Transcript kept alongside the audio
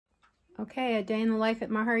Okay, a day in the life at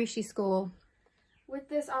Maharishi School. With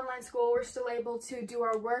this online school, we're still able to do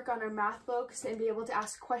our work on our math books and be able to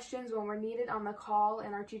ask questions when we're needed on the call,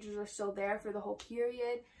 and our teachers are still there for the whole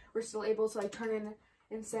period. We're still able to turn in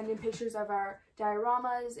and send in pictures of our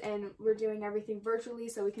dioramas, and we're doing everything virtually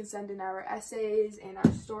so we can send in our essays and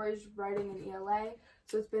our stories, writing in ELA.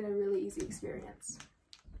 So it's been a really easy experience.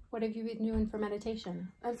 What have you been doing for meditation?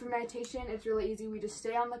 And for meditation, it's really easy. We just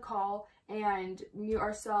stay on the call and mute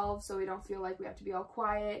ourselves so we don't feel like we have to be all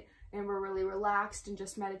quiet, and we're really relaxed and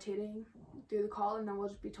just meditating through the call, and then we'll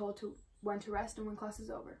just be told when to rest and when class is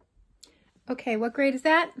over. Okay, what grade is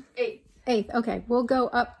that? 8th. 8th, okay. We'll go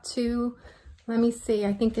up to, let me see,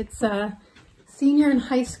 I think it's senior in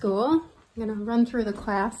high school. I'm gonna run through the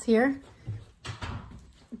class here.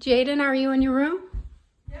 Jaden, are you in your room?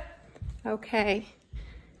 Yep. Okay.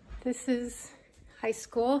 This is high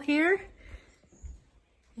school here.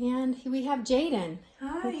 And we have Jaden.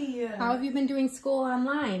 Hi. How have you been doing school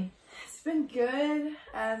online? It's been good.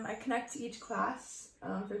 I connect to each class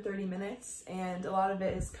for 30 minutes, and a lot of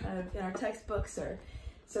it is kind of in our textbooks,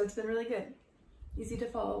 so it's been really good. Easy to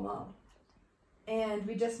follow along. And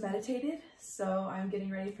we just meditated, so I'm getting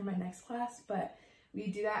ready for my next class, but we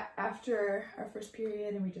do that after our first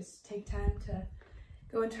period, and we just take time to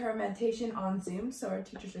go into our meditation on Zoom, so our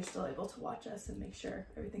teachers are still able to watch us and make sure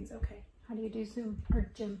everything's okay. How do you do Zoom or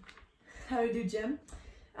gym? How to do gym?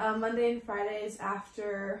 Monday and Fridays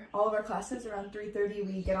after all of our classes around 3:30,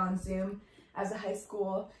 we get on Zoom as a high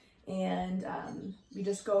school, and we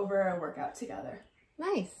just go over our workout together.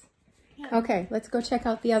 Nice. Yeah. Okay, let's go check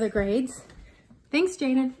out the other grades. Thanks,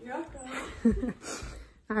 Jaden. You're welcome.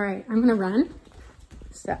 All right, I'm gonna run.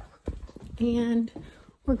 So, and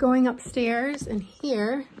we're going upstairs, and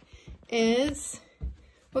here is,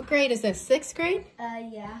 what grade is this, 6th grade?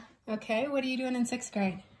 Yeah. Okay, what are you doing in 6th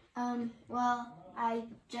grade? Well, I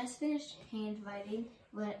just finished hand fighting,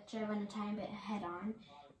 which I went a tiny bit ahead on,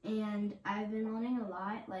 and I've been learning a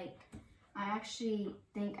lot. Like, I actually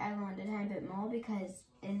think I learned a tiny bit more because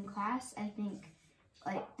in class, I think,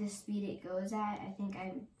 like, the speed it goes at, I think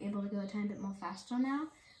I'm able to go a tiny bit more faster now,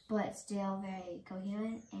 but still very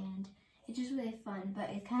coherent, and it's just really fun.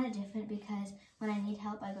 But it's kind of different because when I need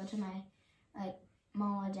help, I go to my,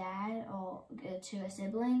 mom or dad or to a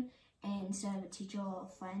sibling instead of a teacher or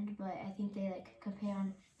a friend, but I think they compare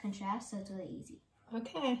and contrast, so it's really easy.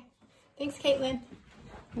 Okay, thanks, Caitlin.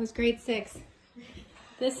 That was grade 6.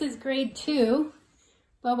 This is grade 2.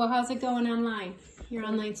 Bobo, how's it going online, your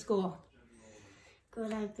online school?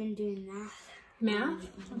 Good, I've been doing math. Math?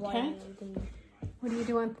 Okay. What are you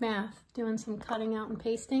doing with math? Doing some cutting out and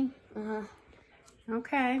pasting? Uh-huh.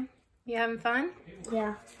 Okay. You having fun?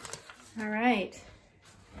 Yeah. All right.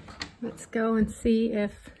 Let's go and see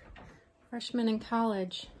if freshmen in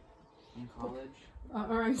college. In college?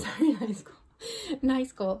 Or I'm sorry, high school. In high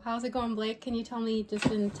school. How's it going, Blake? Can you tell me just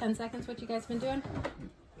in 10 seconds what you guys been doing?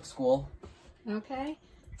 School. Okay.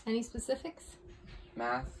 Any specifics?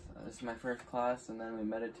 Math. This is my first class, and then we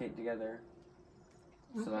meditate together.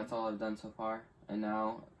 Okay. So that's all I've done so far. And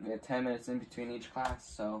now we have 10 minutes in between each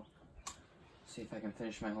class, so see if I can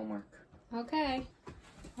finish my homework. Okay.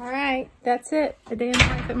 All right. That's it. A day in the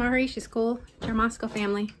life at Maharishi School. Jarmosco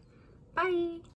Family. Bye.